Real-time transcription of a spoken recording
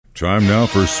Time now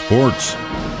for sports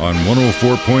on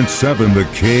 104.7 The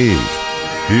Cave.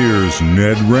 Here's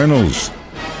Ned Reynolds.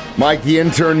 Mike, the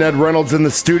intern Ned Reynolds in the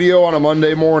studio on a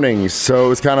Monday morning. So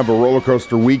it's kind of a roller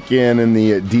coaster weekend in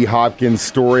the D. Hopkins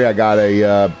story. I got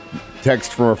a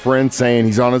text from a friend saying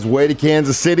he's on his way to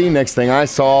Kansas City. Next thing I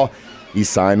saw, he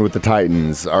signed with the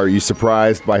Titans. Are you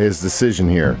surprised by his decision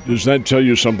here? Does that tell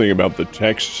you something about the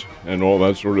texts and all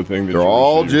that sort of thing? They're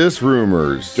all just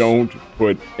rumors. Don't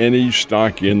put any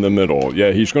stock in the middle.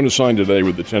 Yeah, he's going to sign today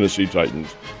with the Tennessee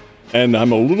Titans. And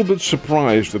I'm a little bit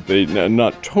surprised that they,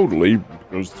 not totally,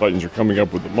 because the Titans are coming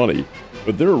up with the money,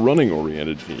 but they're a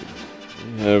running-oriented team.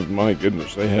 They have, my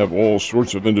goodness, they have all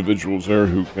sorts of individuals there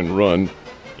who can run,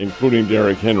 including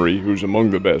Derrick Henry, who's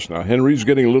among the best. Now, Henry's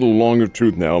getting a little long of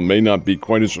tooth now, may not be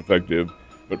quite as effective,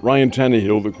 but Ryan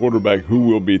Tannehill, the quarterback who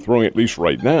will be throwing, at least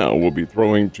right now, will be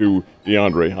throwing to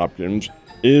DeAndre Hopkins,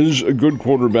 is a good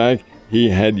quarterback. He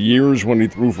had years when he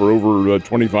threw for over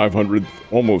 2,500,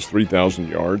 almost 3,000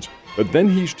 yards. But then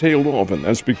he's tailed off, and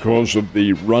that's because of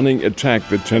the running attack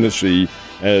that Tennessee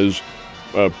has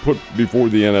put before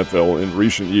the NFL in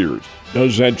recent years.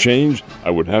 Does that change? I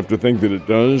would have to think that it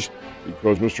does,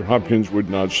 because Mr. Hopkins would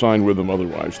not sign with them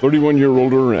otherwise.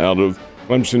 31-year-older out of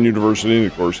Clemson University,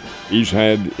 and of course, he's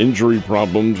had injury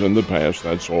problems in the past.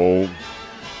 That's all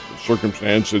the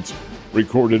circumstance. It's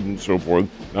recorded and so forth.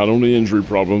 Not only injury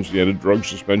problems, he had a drug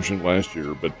suspension last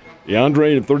year, but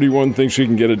DeAndre at 31 thinks he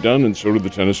can get it done, and so do the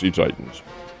Tennessee Titans.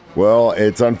 Well,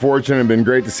 it's unfortunate. It's been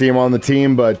great to see him on the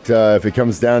team, but if it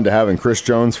comes down to having Chris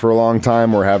Jones for a long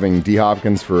time or having D.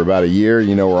 Hopkins for about a year,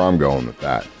 you know where I'm going with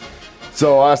that.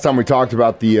 So last time we talked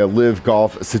about the live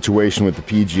golf situation with the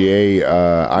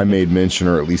PGA, I made mention,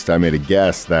 or at least I made a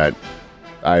guess, that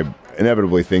I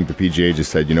inevitably think the PGA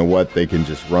just said, you know what, they can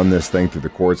just run this thing through the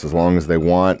courts as long as they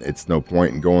want. It's no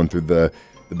point in going through the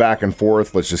back and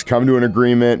forth. Let's just come to an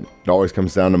agreement. It always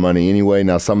comes down to money anyway.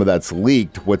 Now, some of that's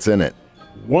leaked. What's in it?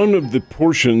 One of the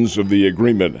portions of the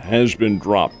agreement has been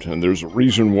dropped, and there's a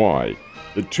reason why.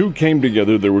 The two came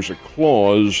together. There was a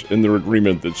clause in their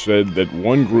agreement that said that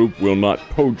one group will not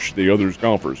poach the other's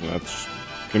golfers, and that's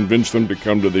convinced them to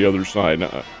come to the other side,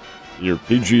 your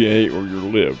PGA or your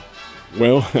LIV.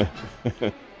 Well,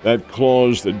 that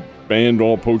clause that banned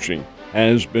all poaching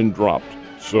has been dropped,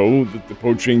 so that the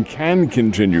poaching can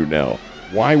continue now.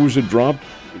 Why was it dropped?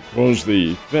 Because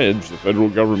the feds, the federal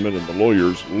government, and the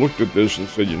lawyers looked at this and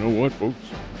said, you know what, folks,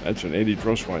 that's an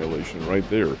antitrust violation right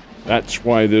there. That's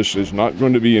why this is not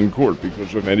going to be in court,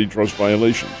 because of antitrust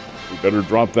violations. We better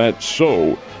drop that.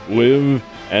 So, LIV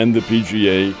and the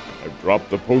PGA have dropped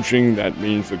the poaching. That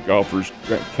means that golfers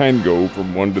can go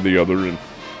from one to the other. And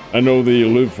I know the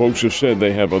LIV folks have said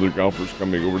they have other golfers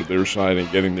coming over to their side and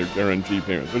getting their guarantee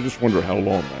payments. I just wonder how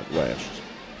long that lasts.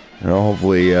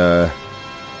 Hopefully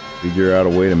figure out a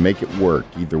way to make it work.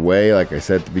 Either way, like I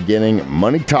said at the beginning,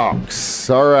 money talks.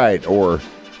 All right. Or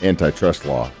antitrust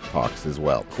law talks as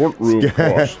well. Courtroom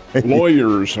costs.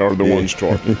 Lawyers are the ones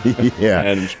talking. Yeah.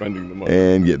 And spending the money.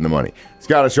 And getting the money.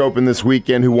 Scottish Open this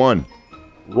weekend. Who won?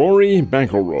 Rory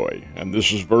McIlroy. And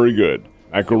this is very good.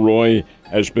 McIlroy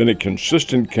has been a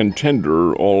consistent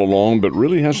contender all along, but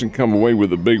really hasn't come away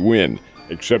with a big win,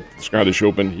 except the Scottish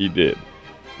Open he did.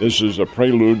 This is a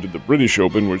prelude to the British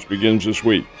Open, which begins this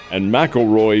week. And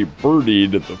McIlroy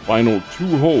birdied at the final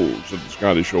two holes of the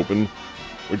Scottish Open,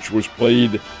 which was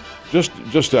played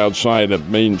just outside of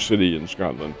Main City in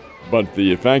Scotland. But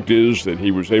the fact is that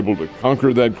he was able to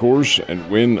conquer that course and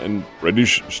win in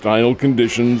British-style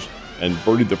conditions and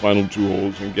birdied the final two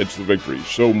holes and gets the victory.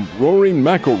 So Rory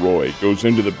McIlroy goes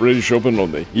into the British Open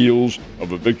on the heels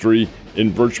of a victory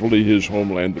in virtually his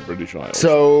homeland, the British Isles.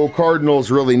 So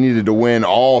Cardinals really needed to win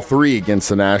all three against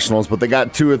the Nationals, but they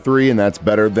got 2 of 3, and that's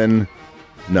better than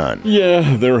none.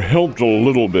 Yeah, they're helped a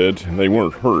little bit. They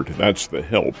weren't hurt. That's the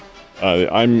help.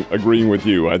 I'm agreeing with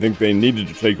you. I think they needed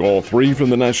to take all 3 from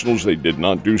the Nationals. They did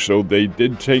not do so. They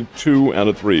did take 2 out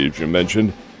of 3, as you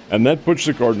mentioned. And that puts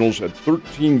the Cardinals at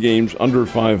 13 games under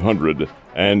 500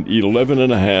 and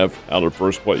 11.5 out of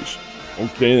first place.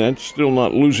 Okay, that's still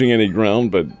not losing any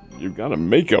ground, but you've got to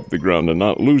make up the ground and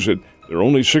not lose it. There are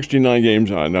only 69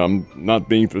 games. I'm not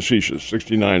being facetious.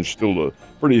 69 is still a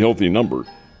pretty healthy number,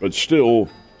 but still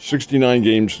 69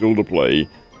 games still to play,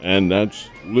 and that's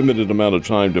limited amount of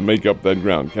time to make up that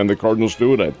ground. Can the Cardinals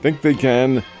do it? I think they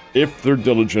can if they're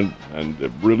diligent and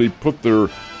really put their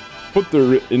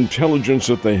intelligence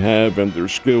that they have and their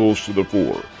skills to the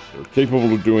fore. They're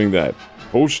capable of doing that.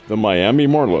 Host the Miami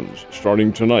Marlins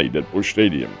starting tonight at Busch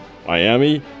Stadium.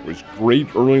 Miami was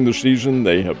great early in the season.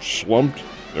 They have slumped.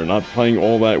 They're not playing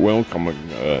all that well coming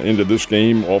into this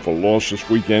game off a loss this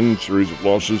weekend, series of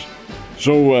losses.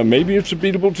 So maybe it's a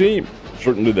beatable team.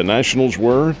 Certainly the Nationals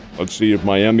were. Let's see if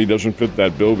Miami doesn't fit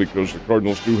that bill, because the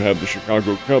Cardinals do have the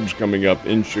Chicago Cubs coming up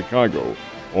in Chicago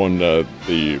on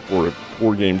for a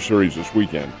 4-game series this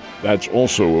weekend. That's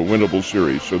also a winnable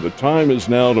series. So the time is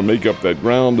now to make up that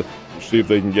ground. We'll see if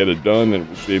they can get it done, and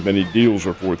we'll see if any deals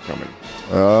are forthcoming.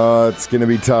 It's going to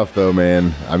be tough, though,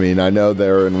 man. I mean, I know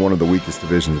they're in one of the weakest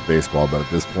divisions of baseball, but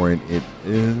at this point,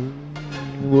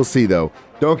 we'll see, though.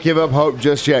 Don't give up hope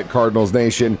just yet, Cardinals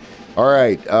Nation. All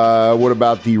right, what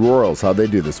about the Royals? How'd they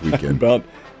do this weekend? How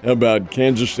about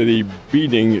Kansas City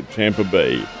beating Tampa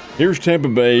Bay? Here's Tampa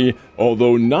Bay,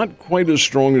 although not quite as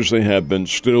strong as they have been,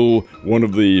 still one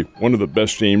of the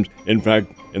best teams. In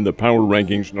fact, in the power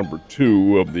rankings, number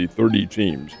 2 of the 30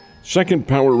 teams. Second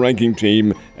power ranking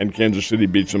team, and Kansas City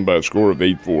beats them by a score of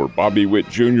 8-4. Bobby Witt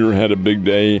Jr. had a big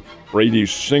day. Brady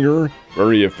Singer,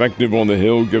 very effective on the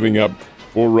hill, giving up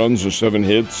 4 runs and 7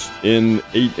 hits in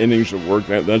 8 innings of work.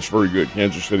 That's very good.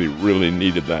 Kansas City really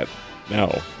needed that. Now,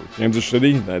 for Kansas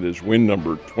City, that is win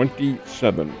number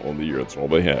 27 on the year. That's all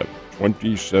they have,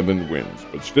 27 wins.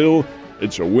 But still,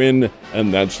 it's a win,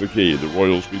 and that's the key. The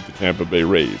Royals beat the Tampa Bay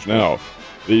Rays. Now,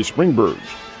 the Springfield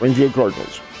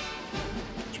Cardinals.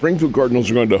 Springfield Cardinals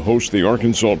are going to host the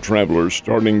Arkansas Travelers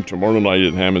starting tomorrow night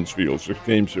at Hammons Field,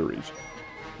 6-game series.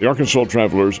 The Arkansas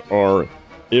Travelers are,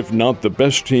 if not the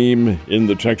best team in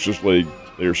the Texas League,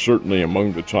 they are certainly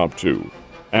among the top 2.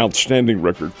 Outstanding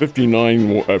record,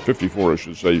 54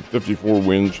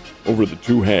 wins over the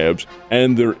 2 halves,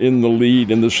 and they're in the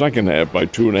lead in the second half by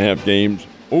 2.5 games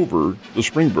over the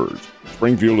Springbirds.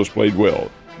 Springfield has played well.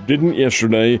 Didn't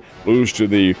yesterday lose to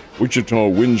the Wichita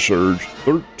Wind Surge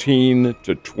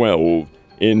 13-12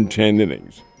 in 10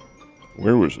 innings.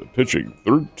 Where was the pitching?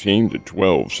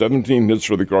 13-12, 17 hits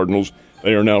for the Cardinals.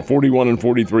 They are now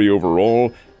 41-43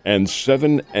 overall and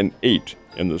 7-8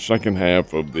 in the second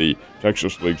half of the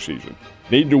Texas League season.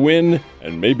 Need to win,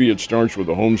 and maybe it starts with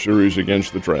a home series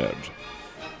against the Trabs.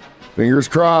 Fingers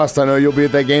crossed. I know you'll be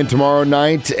at that game tomorrow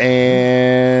night,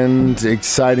 and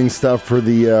exciting stuff for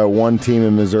the one team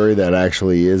in Missouri that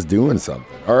actually is doing something.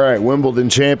 All right, Wimbledon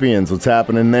champions. What's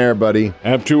happening there, buddy?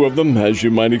 Have 2 of them, as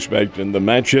you might expect. In the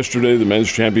match yesterday, the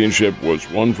men's championship was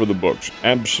one for the books.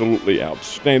 Absolutely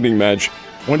outstanding match.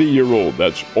 20-year-old,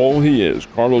 that's all he is.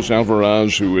 Carlos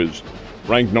Alcaraz, who is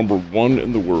ranked number 1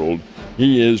 in the world.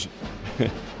 He is,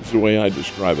 this is the way I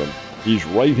describe him, he's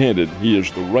right-handed. He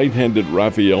is the right-handed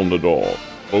Rafael Nadal.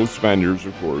 Both Spaniards,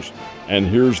 of course. And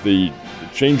here's the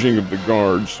changing of the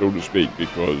guards, so to speak,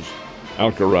 because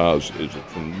Alcaraz is a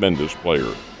tremendous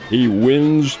player. He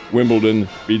wins Wimbledon,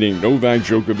 beating Novak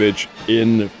Djokovic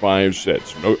in 5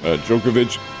 sets.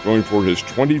 Djokovic going for his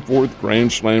 24th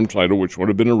Grand Slam title, which would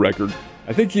have been a record.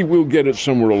 I think he will get it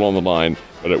somewhere along the line,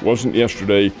 but it wasn't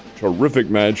yesterday. Terrific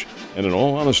match, and in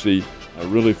all honesty, I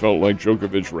really felt like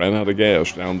Djokovic ran out of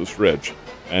gas down the stretch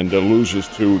and loses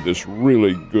to this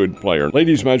really good player.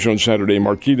 Ladies match on Saturday,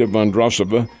 Marketa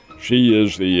Vondrasova. She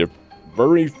is the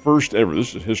very first ever,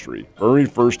 this is history, very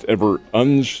first ever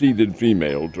unseeded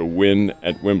female to win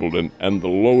at Wimbledon, and the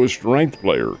lowest ranked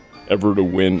player ever to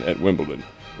win at Wimbledon,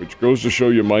 which goes to show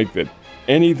you, Mike, that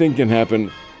anything can happen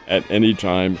at any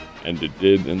time, and it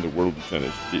did in the world of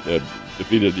tennis.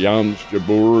 Defeated Jans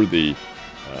Jabeur, the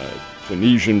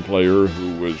Tunisian player,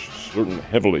 who was certainly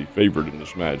heavily favored in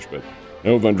this match. But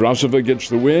no, Vondrasova gets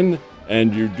the win,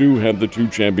 and you do have the 2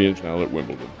 champions now at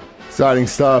Wimbledon. Exciting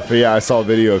stuff. Yeah, I saw a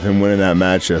video of him winning that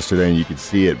match yesterday, and you could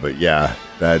see it. But yeah,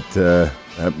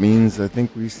 that means I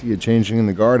think we see a changing in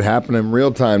the guard happen in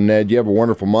real time, Ned. You have a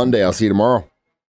wonderful Monday. I'll see you tomorrow.